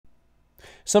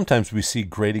Sometimes we see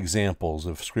great examples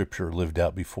of Scripture lived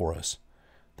out before us.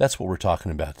 That's what we're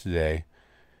talking about today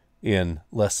in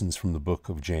Lessons from the Book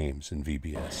of James in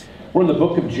VBS. We're in the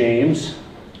book of James,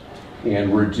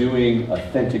 and we're doing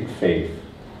Authentic Faith.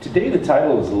 Today the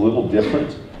title is a little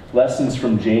different, Lessons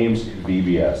from James in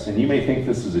VBS. And you may think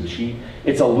this is a cheat.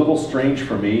 It's a little strange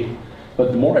for me,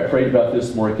 but the more I prayed about this,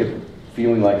 the more I kept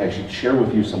feeling like I should share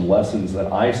with you some lessons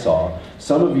that I saw.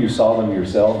 Some of you saw them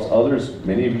yourselves, others,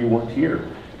 many of you weren't here,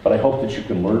 but I hope that you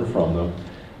can learn from them.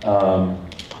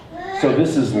 So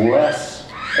this is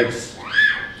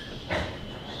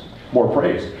more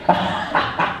praise,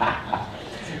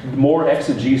 more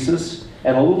exegesis,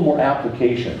 and a little more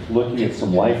application, looking at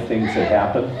some life things that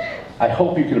happen. I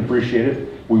hope you can appreciate it.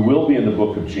 We will be in the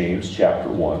book of James, chapter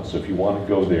 1, so if you want to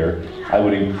go there, I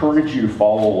would encourage you to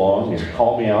follow along and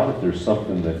call me out if there's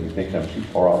something that you think I'm too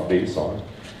far off base on.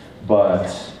 But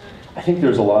I think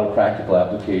there's a lot of practical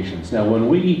applications. Now, when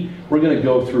we're going to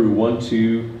go through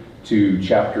 1-2 to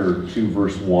chapter 2,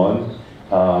 verse 1,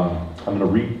 I'm going to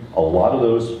read a lot of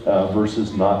those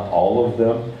verses, not all of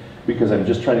them, because I'm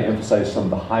just trying to emphasize some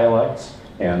of the highlights,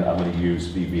 and I'm going to use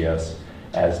VBS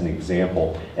as an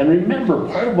example. And remember,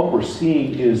 part of what we're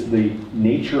seeing is the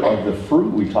nature of the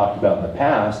fruit we talked about in the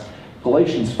past.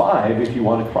 Galatians 5, if you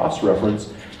want to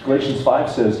cross-reference, Galatians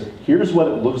 5 says, here's what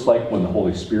it looks like when the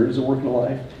Holy Spirit is at work in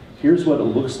life. Here's what it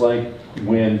looks like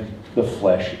when the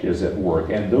flesh is at work.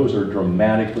 And those are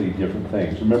dramatically different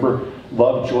things. Remember,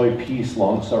 love, joy, peace,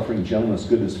 long-suffering, gentleness,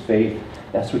 goodness, faith.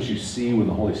 That's what you see when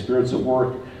the Holy Spirit's at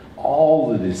work.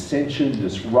 All the dissension,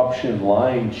 disruption,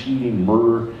 lying, cheating,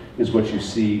 murder is what you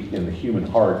see in the human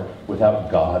heart without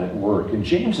God at work. And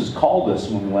James has called us,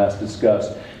 when we last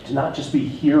discussed, to not just be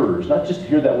hearers, not just to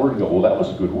hear that word and go, well, that was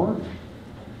a good word,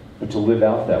 but to live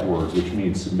out that word, which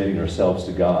means submitting ourselves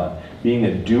to God, being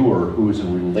a doer who is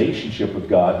in relationship with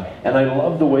God. And I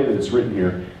love the way that it's written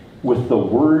here, with the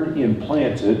word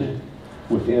implanted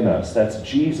within us. That's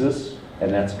Jesus,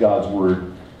 and that's God's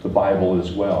word, the Bible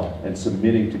as well, and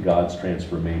submitting to God's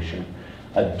transformation.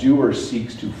 A doer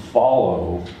seeks to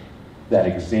follow that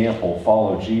example,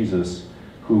 follow Jesus,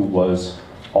 who was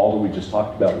all that we just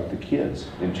talked about with the kids,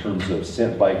 in terms of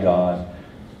sent by God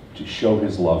to show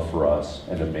his love for us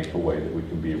and to make a way that we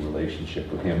can be in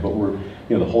relationship with him. But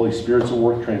the Holy Spirit's at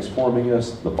work transforming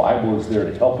us. The Bible is there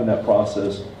to help in that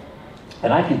process.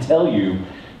 And I can tell you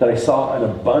that I saw an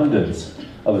abundance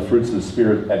of the fruits of the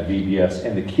Spirit at VBS,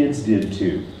 and the kids did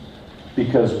too.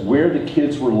 Because where the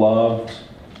kids were loved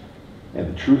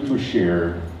and the truth was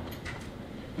shared,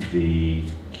 the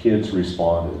kids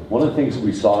responded. One of the things that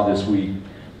we saw this week,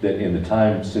 that in the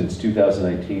time since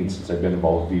 2019, since I've been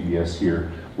involved with VBS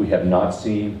here, we have not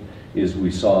seen, is we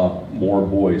saw more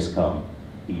boys come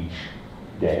each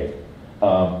day.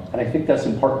 And I think that's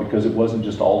in part because it wasn't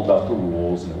just all about the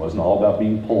rules, and it wasn't all about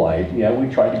being polite. Yeah,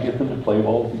 we tried to get them to play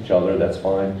well with each other, that's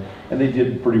fine, and they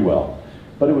did pretty well.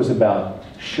 But it was about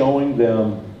showing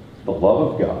them the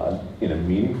love of God in a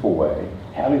meaningful way,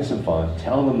 having some fun,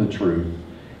 telling them the truth,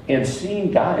 and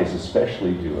seeing guys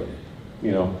especially do it.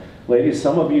 Ladies,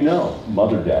 some of you know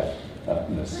mother death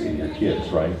in your kids,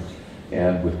 right?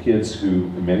 And with kids who,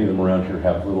 many of them around here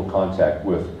have little contact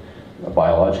with a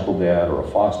biological dad or a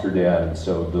foster dad, and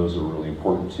so those are really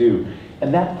important too.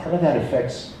 And that part of that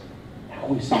affects how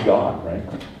we see God, right?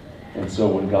 And so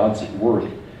when God's at work,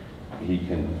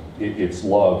 it's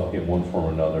love in one form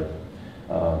or another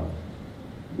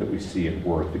that we see at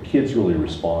work. The kids really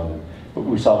responded, but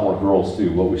we saw more girls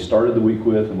too. What we started the week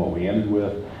with and what we ended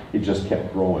with, it just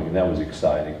kept growing, and that was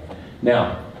exciting.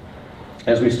 Now,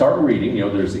 as we start reading,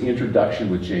 there's the introduction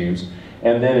with James,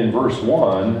 and then in verse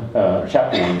 1,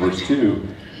 chapter 1, verse 2,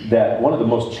 that one of the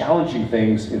most challenging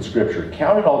things in Scripture,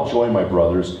 count it all joy, my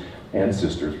brothers and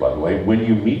sisters, by the way, when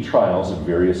you meet trials of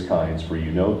various kinds, for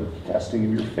you know that the testing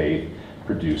of your faith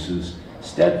produces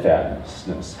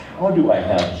steadfastness. How do I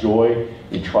have joy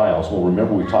in trials? Well,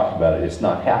 remember we talked about it. It's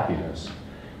not happiness.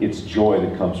 It's joy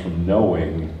that comes from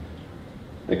knowing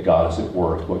that God is at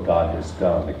work, what God has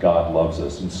done, that God loves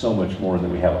us, and so much more,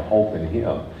 than we have a hope in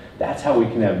him. That's how we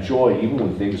can have joy even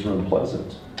when things are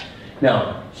unpleasant.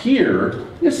 Now, here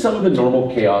is some of the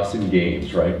normal chaos in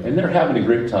games, right? And they're having a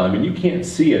great time, and you can't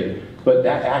see it, but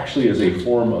that actually is a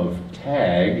form of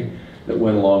tag that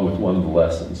went along with one of the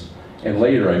lessons. And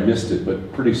later, I missed it,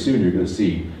 but pretty soon you're going to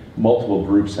see multiple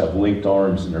groups have linked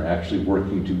arms and they're actually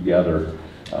working together.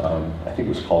 I think it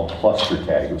was called cluster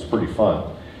tag. It was pretty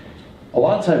fun. A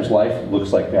lot of times life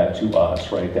looks like that to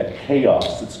us, right? That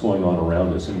chaos that's going on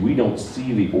around us, and we don't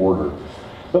see the order.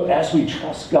 But as we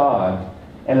trust God,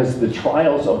 and as the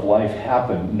trials of life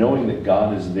happen, knowing that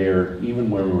God is there even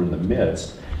when we're in the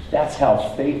midst, That's how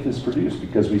faith is produced,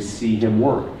 because we see him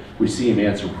work. We see him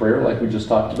answer prayer like we just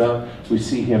talked about. We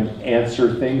see him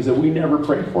answer things that we never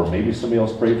prayed for. Maybe somebody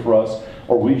else prayed for us,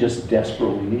 or we just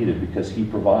desperately need it because he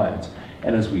provides.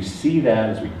 And as we see that,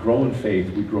 as we grow in faith,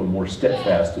 we grow more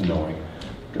steadfast in knowing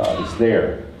God is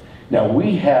there. Now,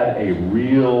 we had a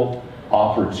real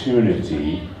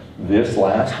opportunity this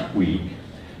last week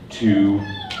to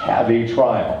have a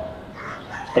trial.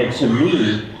 And to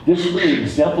me, this really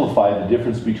exemplified the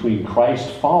difference between Christ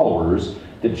followers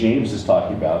that James is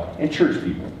talking about and church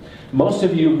people. Most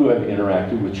of you who have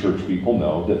interacted with church people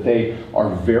know that they are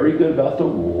very good about the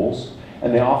rules,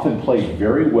 and they often play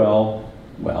very well.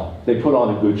 Well, they put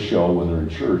on a good show when they're in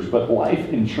church, but life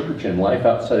in church and life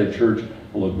outside of church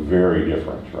will look very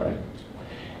different, right?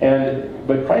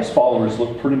 But Christ followers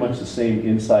look pretty much the same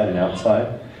inside and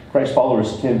outside. Christ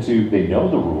followers they know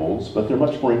the rules, but they're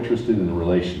much more interested in the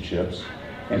relationships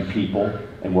and people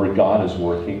and where God is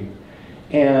working.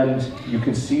 And you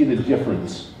can see the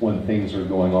difference when things are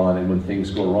going on and when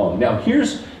things go wrong. Now,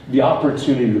 here's the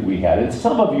opportunity that we had, and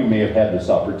some of you may have had this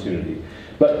opportunity.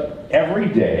 But every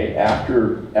day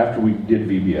after we did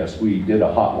VBS, we did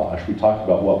a hot wash. We talked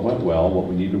about what went well, what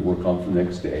we needed to work on for the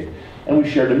next day, and we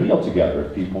shared a meal together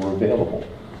if people were available.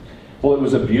 Well, it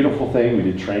was a beautiful thing. We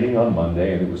did training on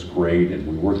Monday, and it was great, and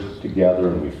we worked together,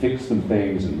 and we fixed some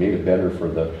things and made it better for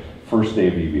the first day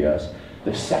of VBS.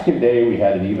 The second day, we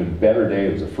had an even better day.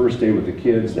 It was the first day with the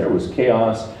kids. There was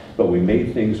chaos, but we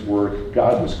made things work.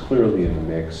 God was clearly in the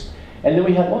mix. And then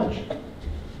we had lunch.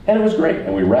 And it was great.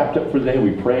 And we wrapped up for the day.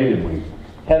 We prayed, and we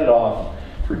headed off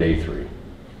for day 3.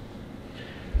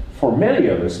 For many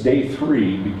of us, day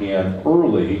 3 began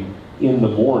early in the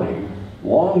morning,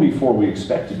 long before we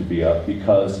expected to be up,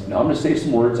 because, now I'm going to say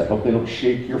some words. I hope they don't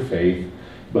shake your faith,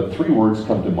 but 3 words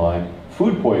come to mind: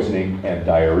 food poisoning and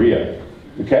diarrhea.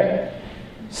 Okay?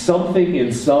 Something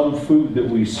in some food that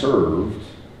we served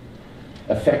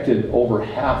affected over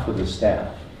half of the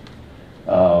staff.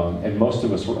 And most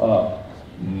of us were up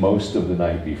most of the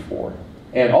night before.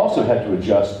 And also had to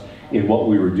adjust in what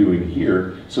we were doing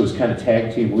here, so it's kind of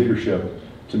tag team leadership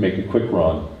to make a quick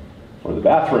run for the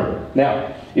bathroom.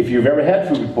 Now, if you've ever had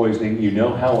food poisoning, you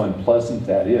know how unpleasant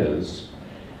that is.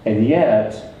 And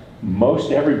yet,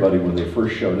 most everybody, when they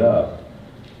first showed up,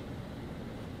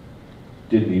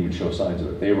 didn't even show signs of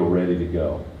it. They were ready to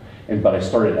go. But I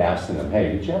started asking them,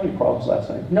 hey, did you have any problems last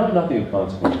night? No, nothing of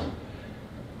consequence.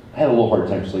 I had a little hard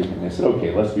time sleeping. They said,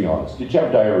 okay, let's be honest. Did you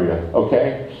have diarrhea?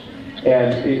 Okay.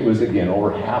 And it was, again,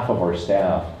 over half of our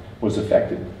staff was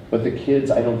affected. But the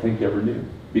kids, I don't think, ever knew,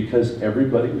 because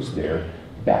everybody was there,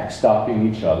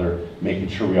 backstopping each other, making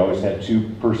sure we always had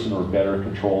 2-person or better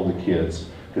control of the kids,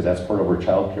 because that's part of our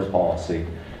child care policy,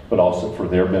 but also for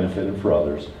their benefit and for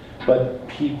others. But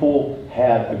people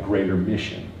had a greater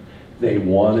mission. They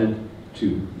wanted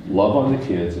to love on the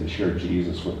kids and share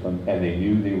Jesus with them, and they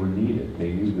knew they were needed.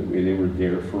 They knew that they were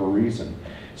there for a reason.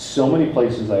 So many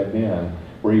places I've been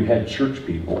where you had church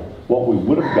people, what we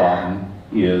would have gotten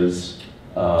is,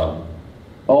 oh,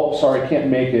 sorry, can't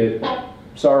make it.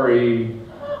 Sorry.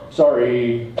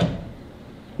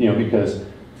 Because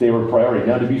they were priority.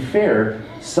 Now, to be fair,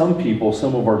 some people,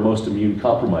 some of our most immune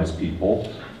compromised people,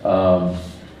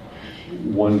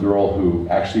 one girl who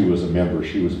actually was a member,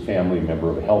 she was a family member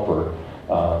of a helper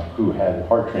who had a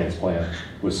heart transplant,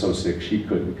 was so sick she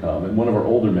couldn't come. And one of our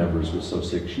older members was so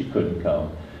sick she couldn't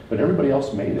come. But everybody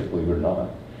else made it, believe it or not.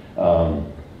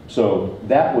 So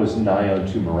that was nigh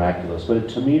unto miraculous. But it,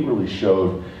 to me, really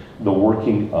showed the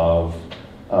working of,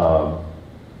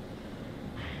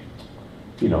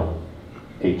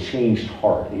 a changed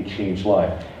heart, a changed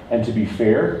life. And to be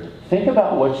fair, think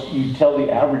about what you tell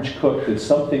the average cook that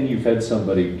something you fed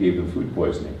somebody gave them food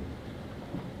poisoning.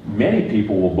 Many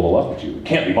people will blow up at you. It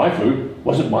can't be my food. It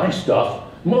wasn't my stuff.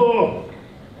 Moo!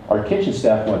 Our kitchen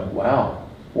staff went, wow,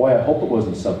 boy, I hope it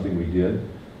wasn't something we did.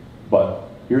 But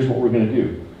here's what we're going to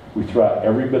do. We threw out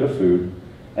every bit of food,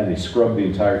 and they scrubbed the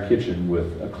entire kitchen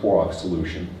with a Clorox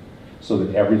solution so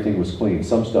that everything was clean.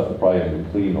 Some stuff that probably hadn't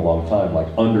been clean in a long time, like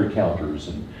under counters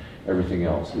and everything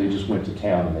else. They just went to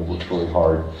town and they worked really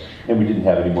hard, and we didn't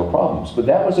have any more problems. But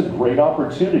that was a great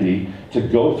opportunity to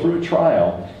go through a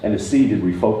trial and to see, did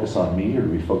we focus on me or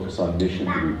did we focus on mission?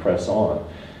 Did we press on?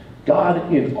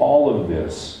 God, in all of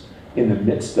this, in the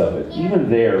midst of it,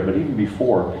 even there, but even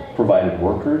before, provided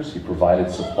workers. He provided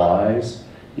supplies.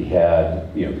 He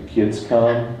had, the kids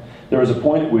come. There was a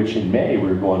point at which in May we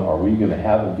were going, are we going to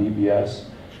have a VBS?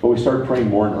 But we started praying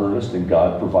more in earnest, and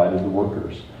God provided the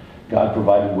workers. God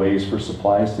provided ways for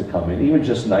supplies to come in, even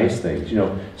just nice things,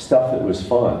 stuff that was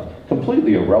fun,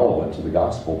 completely irrelevant to the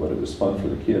gospel, but it was fun for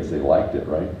the kids. They liked it,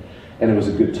 right? And it was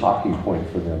a good talking point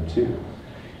for them too.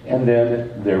 And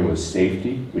then there was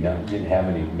safety. We didn't have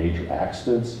any major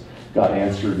accidents. God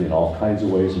answered in all kinds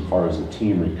of ways as far as the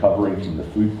team recovering from the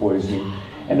food poisoning.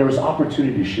 And there was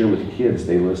opportunity to share with the kids.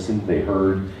 They listened, they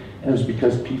heard, and it was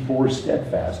because people were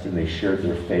steadfast and they shared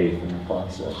their faith in the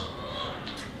process.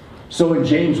 So in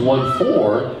James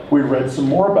 1:4, we read some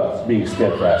more about being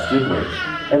steadfast, didn't we?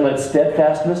 And let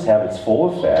steadfastness have its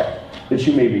full effect, that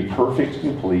you may be perfect,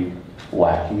 complete,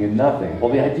 lacking in nothing.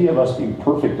 Well, the idea of us being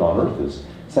perfect on earth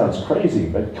sounds crazy,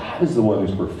 but God is the one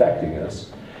who's perfecting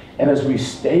us. And as we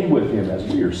stay with him, as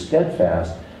we are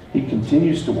steadfast, he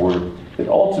continues to work that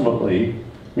ultimately,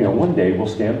 one day we'll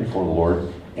stand before the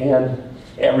Lord and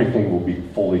everything will be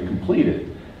fully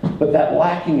completed. But that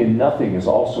lacking in nothing is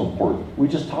also important. We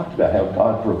just talked about how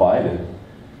God provided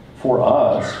for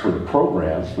us, for the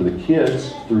programs, for the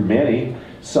kids, through many,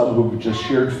 some who just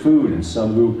shared food and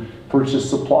some who purchased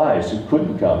supplies who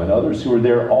couldn't come, and others who were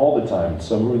there all the time,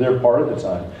 some who were there part of the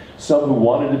time, some who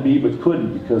wanted to be but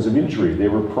couldn't because of injury. They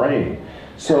were praying.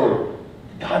 So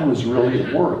God was really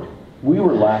at work. We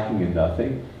were lacking in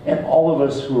nothing, and all of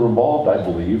us who were involved, I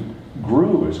believe,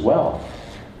 grew as well.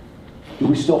 Do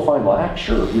we still find lack?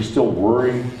 Sure. We still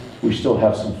worry. We still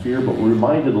have some fear, but we're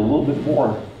reminded a little bit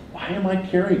more, why am I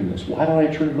carrying this? Why don't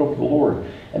I turn it over to the Lord?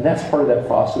 And that's part of that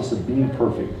process of being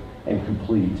perfect and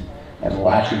complete and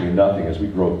lacking in nothing as we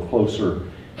grow closer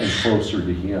and closer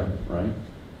to him, right?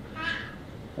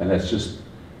 And that's just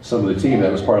some of the team.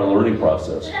 That was part of the learning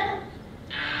process,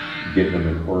 getting them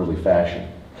in orderly fashion.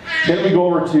 Then we go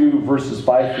over to verses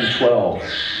 5 through 12.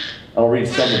 I'll read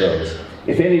some of those.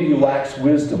 If any of you lacks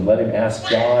wisdom, let him ask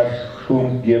God,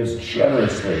 whom gives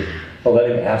generously, but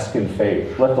let him ask in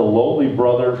faith. Let the lowly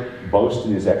brother boast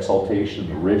in his exaltation,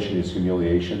 the rich in his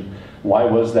humiliation. Why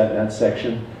was that in that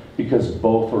section? Because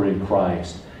both are in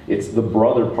Christ. It's the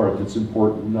brother part that's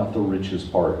important, not the riches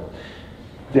part.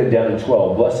 Then down in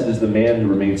 12, blessed is the man who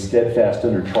remains steadfast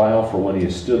under trial, for when he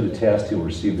has stood the test, he will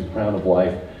receive the crown of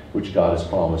life, which God has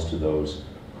promised to those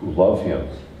who love him.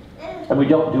 And we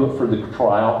don't do it for the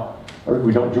trial, or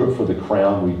we don't do it for the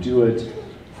crown. We do it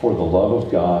for the love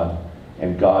of God,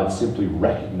 and God simply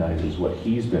recognizes what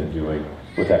he's been doing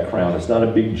with that crown. It's not a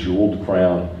big jeweled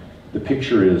crown. The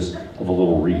picture is of a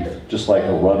little wreath, just like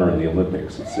a runner in the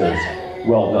Olympics. It says,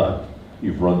 well done,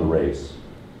 you've run the race.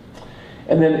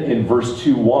 And then in verse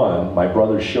 2:1, my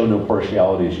brothers, show no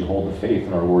partiality as you hold the faith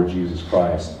in our Lord Jesus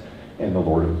Christ and the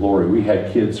Lord of glory. We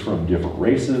had kids from different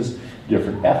races,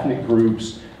 different ethnic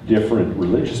groups, different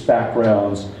religious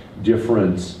backgrounds,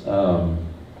 different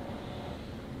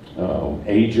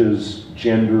ages,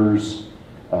 genders,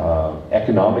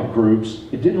 economic groups.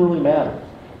 It didn't really matter.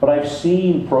 But I've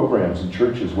seen programs in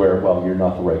churches where, well, you're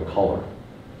not the right color.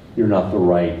 You're not the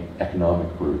right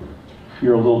economic group.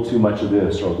 You're a little too much of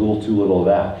this or a little too little of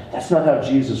that. That's not how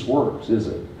Jesus works, is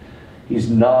it? He's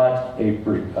not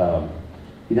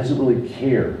he doesn't really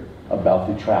care about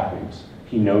the trappings.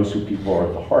 He knows who people are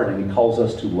at the heart, and he calls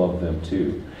us to love them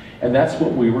too. And that's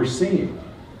what we were seeing.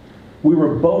 We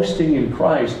were boasting in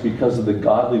Christ because of the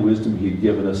godly wisdom he had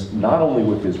given us, not only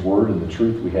with his word and the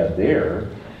truth we had there,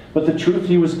 but the truth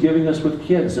he was giving us with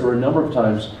kids. There were a number of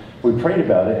times we prayed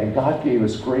about it, and God gave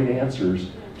us great answers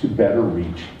to better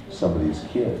reach some of these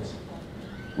kids.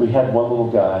 We had one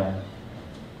little guy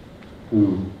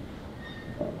who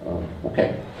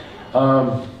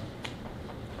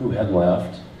had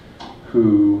left,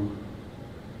 who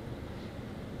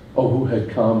had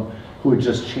come, who had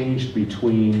just changed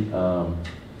between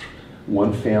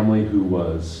one family who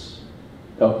was,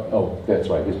 that's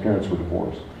right, his parents were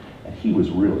divorced. And he was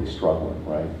really struggling,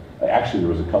 right? Actually, there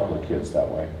was a couple of kids that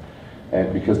way.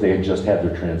 And because they had just had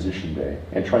their transition day.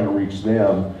 And trying to reach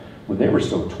them when they were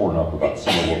so torn up about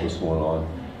some of what was going on.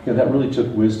 That really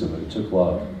took wisdom and it took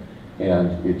love.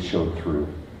 And it showed through.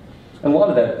 And a lot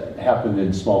of that happened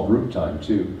in small group time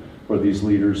too, where these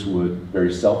leaders would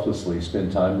very selflessly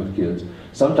spend time with kids,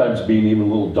 sometimes being even a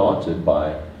little daunted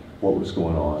by what was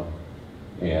going on.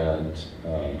 And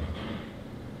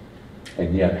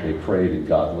yet they prayed and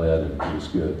God led and it was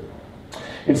good.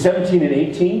 In 17 and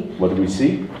 18, what do we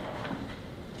see?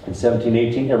 In 17 and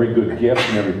 18, every good gift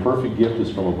and every perfect gift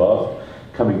is from above,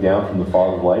 coming down from the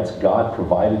Father of lights. God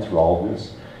provided through all of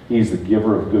this. He's the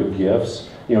giver of good gifts.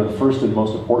 The first and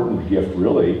most important gift,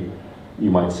 really, you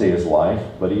might say, is life,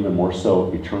 but even more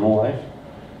so, eternal life.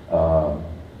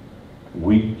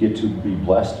 We get to be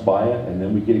blessed by it, and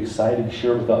then we get excited to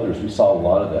share with others. We saw a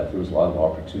lot of that. There was a lot of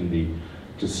opportunity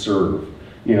to serve.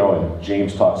 And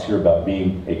James talks here about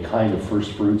being a kind of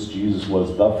first fruits. Jesus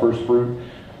was the first fruit.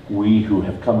 We who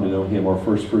have come to know him are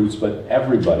first fruits, but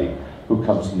everybody who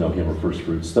comes to know him or first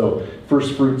fruits. So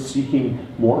first fruits, seeking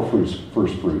more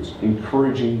first fruits,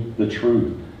 encouraging the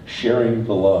truth, sharing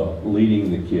the love,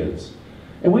 leading the kids.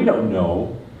 And we don't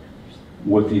know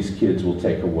what these kids will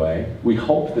take away. We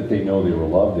hope that they know they were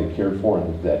loved, they cared for,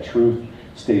 and that truth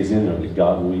stays in them, that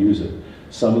God will use it.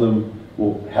 Some of them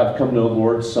will have come to know the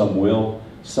Lord, some will.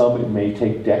 Some it may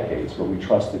take decades, but we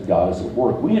trust that God is at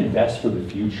work. We invest for the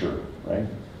future, right?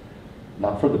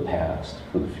 Not for the past,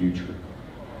 for the future.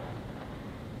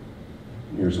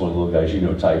 Here's one of the little guys, you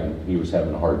know, Titan. He was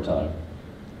having a hard time.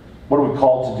 What are we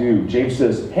called to do? James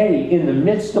says, hey, in the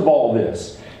midst of all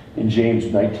this, in James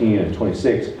 19 and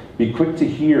 26, be quick to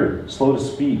hear, slow to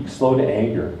speak, slow to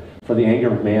anger, for the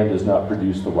anger of man does not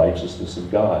produce the righteousness of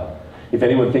God. If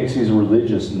anyone thinks he's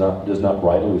religious and does not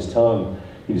bridle his tongue,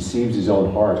 he deceives his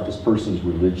own heart. This person's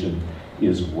religion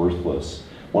is worthless.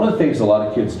 One of the things a lot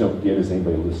of kids don't get is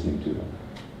anybody listening to them,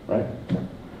 right?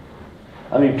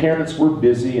 I mean, parents, we're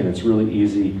busy and it's really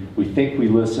easy. We think we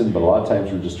listen, but a lot of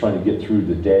times we're just trying to get through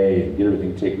the day and get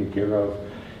everything taken care of.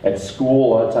 At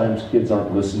school, a lot of times kids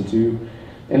aren't listened to.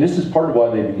 And this is part of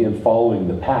why they begin following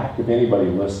the pack. If anybody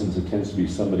listens, it tends to be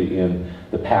somebody in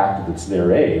the pack that's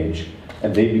their age,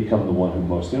 and they become the one who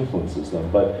most influences them.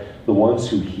 But the ones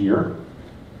who hear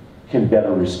can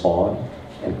better respond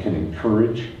and can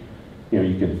encourage. You know,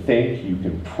 you can think, you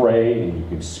can pray, and you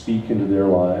can speak into their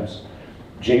lives.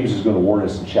 James is going to warn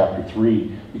us in chapter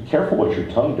 3, be careful what your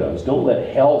tongue does. Don't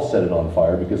let hell set it on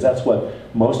fire, because that's what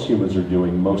most humans are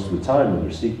doing most of the time when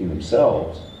they're seeking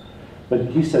themselves. But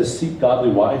he says, seek godly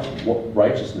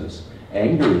righteousness.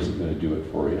 Anger isn't going to do it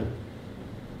for you.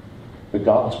 But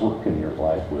God's work in your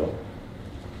life will.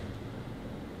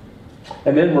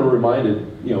 And then we're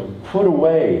reminded, you know, put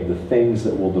away the things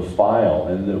that will defile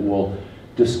and that will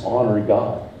dishonor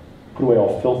God. Put away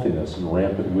all filthiness and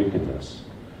rampant wickedness.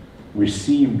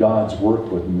 Receive God's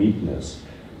work with meekness,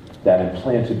 that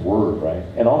implanted word, right?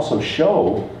 And also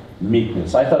show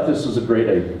meekness. I thought this was a great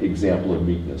example of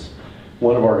meekness.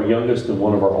 One of our youngest and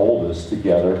one of our oldest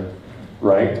together,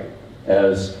 right?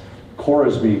 As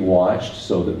Cora's being watched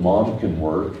so that mom can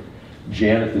work.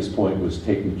 Jan at this point was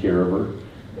taking care of her.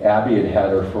 Abby had had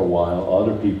her for a while.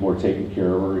 Other people were taking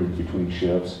care of her in between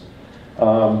shifts.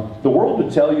 The world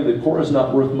would tell you that Cora's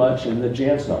not worth much and that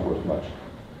Jan's not worth much.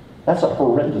 That's a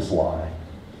horrendous lie.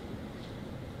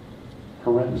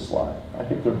 Horrendous lie. I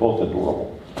think they're both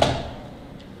adorable.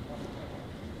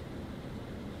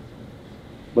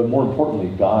 But more importantly,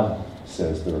 God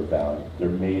says they're of value. They're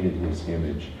made in His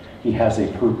image. He has a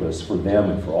purpose for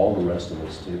them and for all the rest of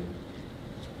us too.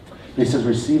 He says,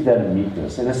 receive that in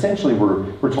meekness. And essentially,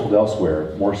 we're told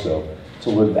elsewhere, more so, to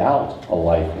live out a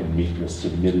life in meekness,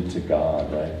 submitted to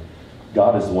God, right?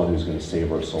 God is the one who's going to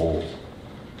save our souls.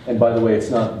 And by the way,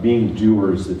 it's not being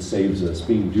doers that saves us.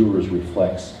 Being doers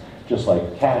reflects, just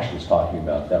like Cash was talking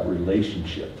about, that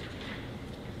relationship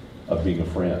of being a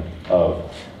friend,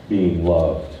 of being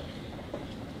loved.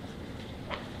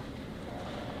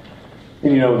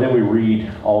 And you know, then we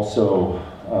read also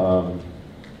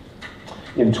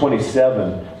in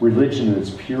 27, religion that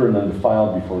is pure and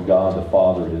undefiled before God the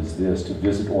Father is this, to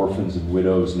visit orphans and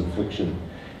widows in affliction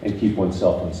and keep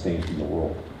oneself unstained from the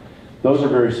world. Those are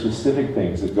very specific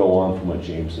things that go on from what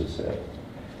James has said.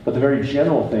 But the very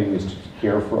general thing is to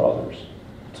care for others,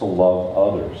 to love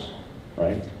others,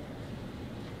 right?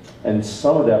 And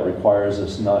some of that requires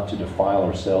us not to defile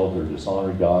ourselves or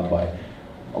dishonor God by,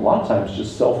 a lot of times,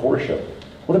 just self-worship.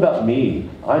 What about me?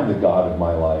 I'm the God of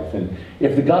my life. And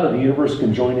if the God of the universe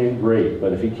can join in, great.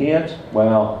 But if He can't,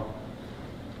 well,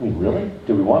 I mean, really?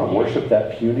 Do we want to worship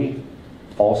that puny,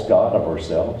 false God of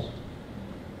ourselves?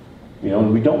 You know,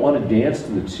 and we don't want to dance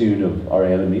to the tune of our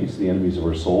enemies, the enemies of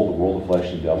our soul, the world, the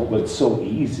flesh, and the devil, but it's so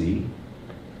easy.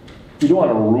 We don't want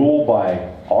to rule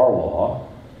by our law,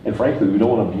 and frankly, we don't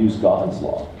want to abuse God's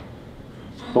law.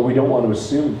 But we don't want to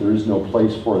assume that there is no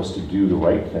place for us to do the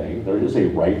right thing. There is a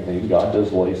right thing. God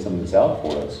does lay some of this out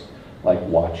for us, like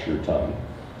watch your tongue.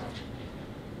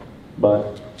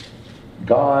 But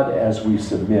God, as we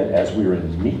submit, as we are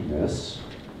in meekness,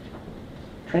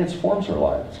 transforms our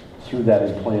lives through that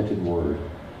implanted word.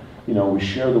 You know, we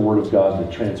share the word of God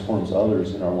that transforms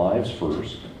others in our lives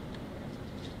first,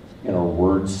 in our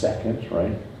words second,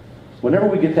 right? Whenever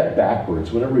we get that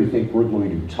backwards, whenever we think we're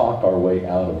going to talk our way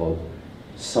out of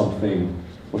something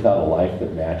without a life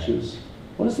that matches,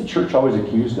 what is the church always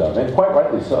accused of? And quite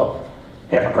rightly so.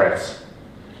 Hypocrites.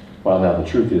 Well, now the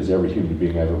truth is every human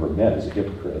being I've ever met is a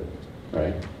hypocrite,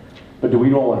 right? But we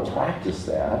don't want to practice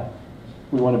that.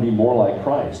 We want to be more like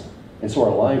Christ. And so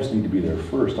our lives need to be there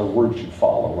first. Our words should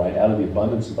follow, right? Out of the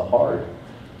abundance of the heart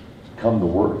come the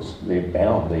words. They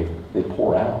abound. They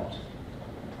pour out.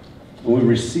 When we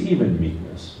receive in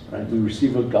meekness, right? We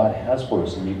receive what God has for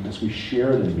us in meekness. We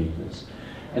share it in meekness.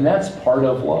 And that's part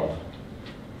of love.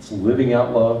 It's living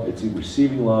out love. It's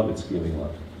receiving love. It's giving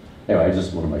love. Anyway, it's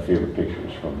just one of my favorite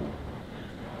pictures from them.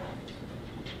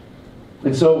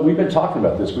 And so we've been talking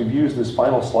about this. We've used this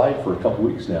final slide for a couple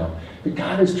weeks now. But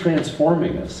God is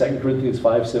transforming us. 2 Corinthians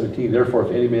 5:17, therefore,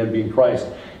 if any man be in Christ,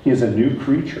 he is a new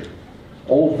creature.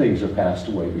 Old things are passed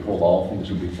away. Behold, all things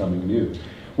are becoming new.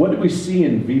 What do we see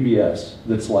in VBS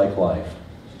that's like life?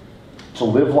 To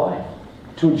live life.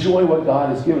 To enjoy what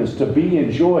God has given us. To be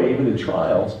in joy even in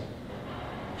trials.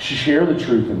 To share the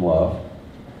truth in love.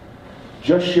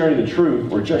 Just sharing the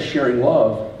truth or just sharing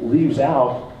love leaves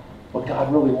out what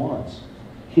God really wants.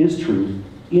 His truth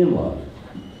in love.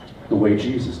 The way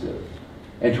Jesus did.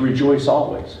 And to rejoice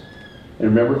always. And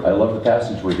remember, I love the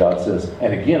passage where God says,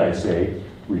 and again I say,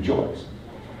 rejoice.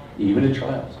 Even in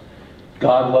trials.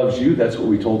 God loves you. That's what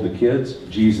we told the kids.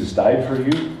 Jesus died for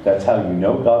you. That's how you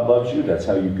know God loves you. That's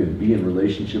how you can be in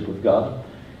relationship with God.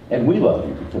 And we love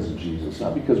you because of Jesus.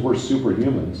 Not because we're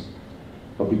superhumans,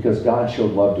 but because God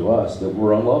showed love to us that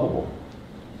we're unlovable.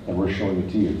 And we're showing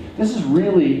it to you. This is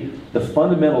really the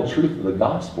fundamental truth of the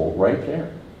gospel right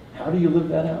there. How do you live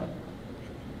that out?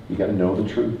 You got to know the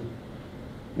truth.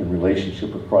 In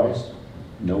relationship with Christ,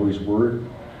 know His Word.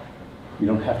 You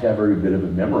don't have to have every bit of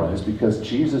it memorized because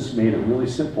Jesus made it really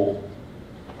simple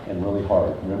and really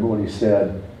hard. Remember when He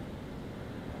said,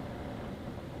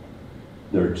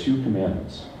 there are 2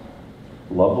 commandments.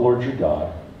 Love the Lord your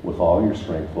God with all your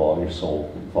strength, with all your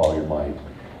soul, with all your might.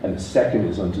 And the second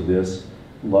is unto this,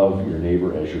 love your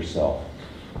neighbor as yourself.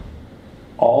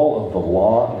 All of the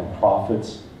law and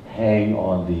prophets hang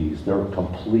on these. They're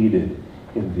completed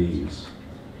in these.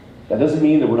 That doesn't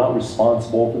mean that we're not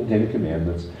responsible for the 10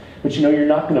 Commandments. But you know, you're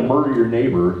not going to murder your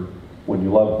neighbor when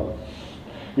you love them.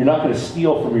 You're not going to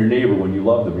steal from your neighbor when you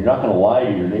love them. You're not going to lie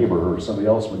to your neighbor or somebody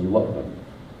else when you love them.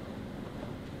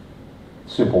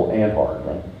 Simple and hard,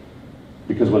 right?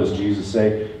 Because what does Jesus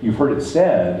say? You've heard it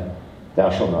said, thou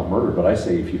shalt not murder. But I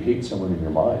say, if you hate someone in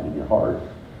your mind, in your heart,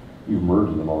 you've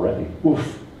murdered them already.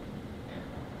 Oof.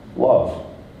 Love.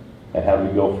 And how do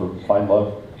we go for find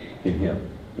love? In Him,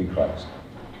 in Christ.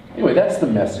 Anyway, that's the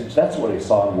message. That's what I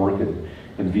saw in work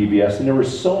in VBS. And there were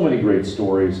so many great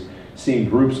stories. Seeing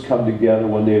groups come together.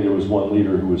 One day there was one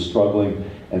leader who was struggling.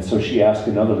 And so she asked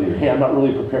another leader, hey, I'm not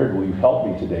really prepared. Will you help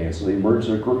me today? And so they merged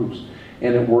their groups.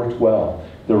 And it worked well.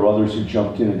 There were others who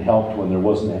jumped in and helped when there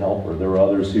wasn't a helper. There were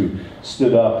others who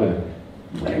stood up and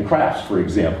ran crafts, for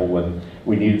example, when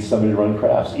we needed somebody to run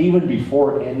crafts, even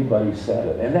before anybody said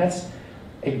it. And that's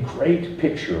a great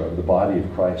picture of the body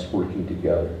of Christ working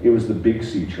together. It was the Big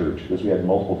C church, because we had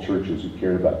multiple churches who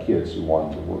cared about kids who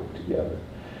wanted to work together.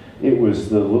 It was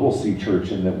the Little C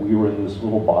church in that we were in this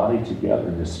little body together,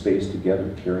 in this space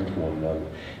together, caring for one another.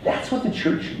 That's what the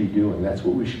church should be doing. That's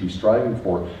what we should be striving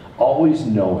for, always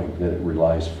knowing that it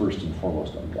relies first and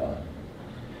foremost on God.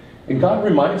 And God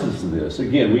reminds us of this.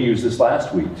 Again, we used this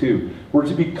last week too. We're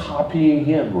to be copying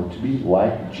Him. We're to be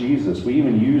like Jesus. We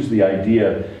even use the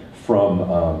idea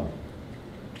from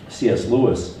C.S.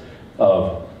 Lewis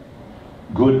of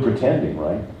good pretending,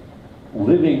 right?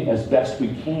 Living as best we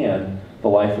can the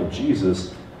life of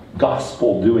Jesus,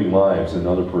 gospel-doing lives,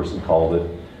 another person called it.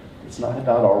 It's not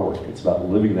about our work. It's about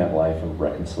living that life of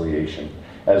reconciliation.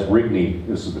 As Rigney,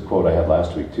 this is the quote I had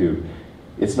last week too,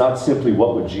 it's not simply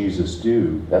what would Jesus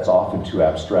do. That's often too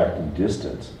abstract and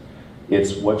distant.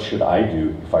 It's what should I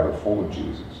do if I were full of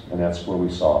Jesus? And that's where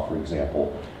we saw, for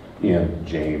example, in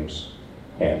James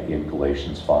and in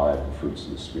Galatians 5, the fruits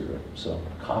of the Spirit. So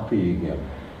copying Him,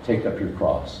 take up your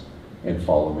cross and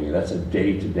follow me. That's a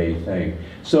day-to-day thing.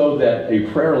 So that a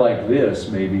prayer like this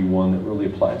may be one that really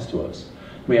applies to us.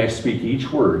 May I speak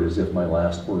each word as if my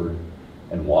last word,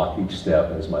 and walk each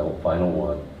step as my final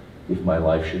one. If my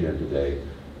life should end today,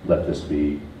 let this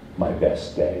be my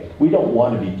best day. We don't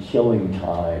want to be killing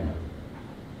time.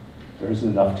 There isn't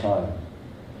enough time.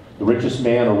 The richest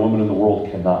man or woman in the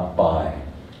world cannot buy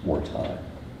more time.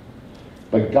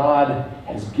 But God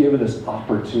has given us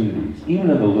opportunities,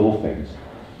 even in the little things.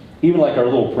 Even like our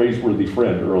little praiseworthy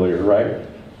friend earlier, right?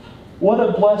 What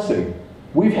a blessing.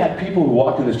 We've had people who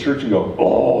walk in this church and go,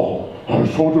 oh, I'm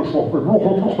so disappointed.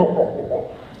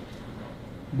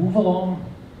 Move along.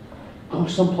 Go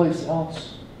someplace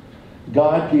else.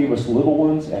 God gave us little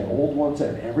ones and old ones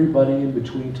and everybody in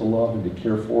between to love and to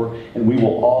care for, and we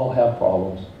will all have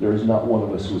problems. There is not one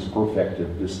of us who is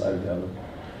perfected this side of heaven.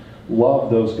 Love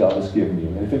those God has given you.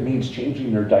 And if it means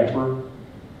changing their diaper,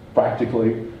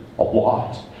 practically, a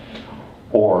lot,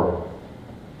 or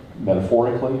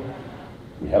metaphorically,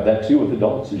 we have that too with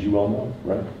adults, as you well know,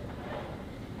 right?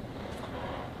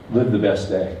 Live the best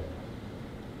day.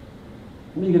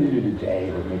 What are you going to do today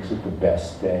that makes it the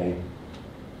best day?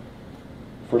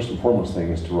 First and foremost thing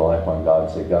is to rely upon God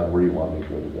and say, God, where do you want me to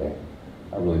go today?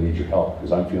 I really need your help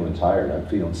because I'm feeling tired. I'm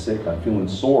feeling sick. I'm feeling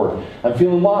sore. I'm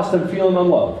feeling lost. I'm feeling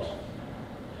unloved.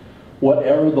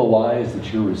 Whatever the lies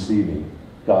that you're receiving,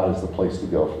 God is the place to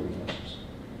go for the answers.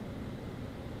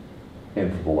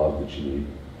 And for the love that you need,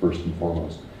 first and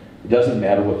foremost. It doesn't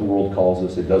matter what the world calls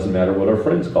us. It doesn't matter what our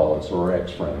friends call us, or our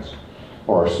ex-friends,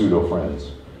 or our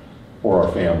pseudo-friends, or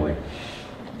our family.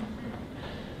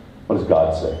 What does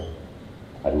God say?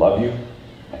 I love you.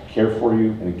 I care for you.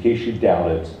 And in case you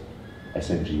doubt it, I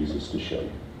sent Jesus to show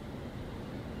you.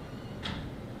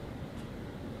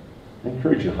 I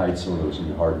encourage you to hide some of those in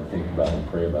your heart and think about them and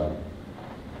pray about them.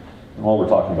 And while we're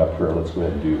talking about prayer, let's go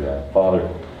ahead and do that. Father,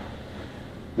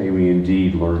 may we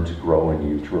indeed learn to grow in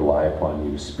you, to rely upon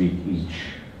you, to speak each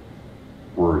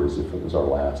word as if it was our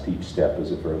last, each step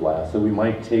as if it were our last, that we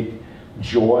might take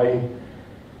joy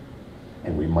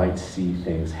and we might see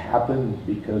things happen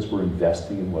because we're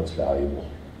investing in what's valuable.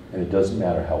 And it doesn't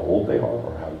matter how old they are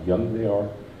or how young they are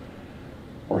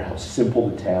or how simple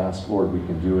the task. Lord, we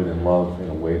can do it in love in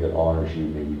a way that honors you.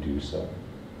 May we do so.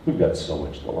 We've got so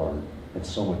much to learn and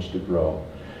so much to grow.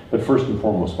 But first and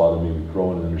foremost, Father, may we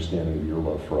grow in an understanding of your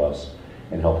love for us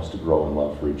and help us to grow in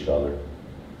love for each other.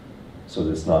 So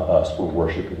that it's not us we're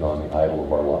worshiping on the idol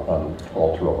of on the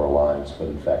altar of our lives, but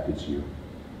in fact it's you.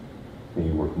 May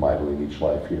you work mightily in each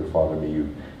life here, Father. May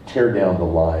you tear down the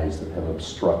lies that have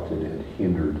obstructed and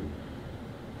hindered,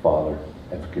 Father,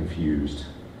 have confused,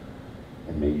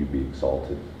 and may you be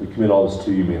exalted. We commit all this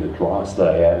to you. May the dross that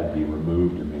I added be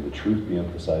removed, and may the truth be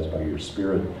emphasized by your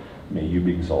Spirit. May you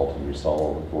be exalted and receive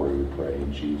all the glory, we pray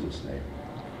in Jesus' name.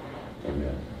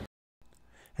 Amen.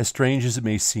 As strange as it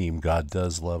may seem, God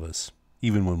does love us,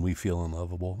 even when we feel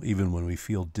unlovable, even when we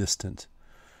feel distant.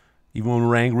 Even when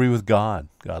we're angry with God,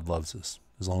 God loves us.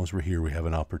 As long as we're here, we have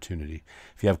an opportunity.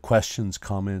 If you have questions,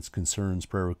 comments, concerns,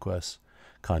 prayer requests,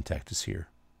 contact us here.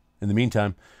 In the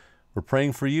meantime, we're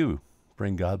praying for you.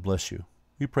 Praying God bless you.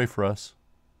 You pray for us.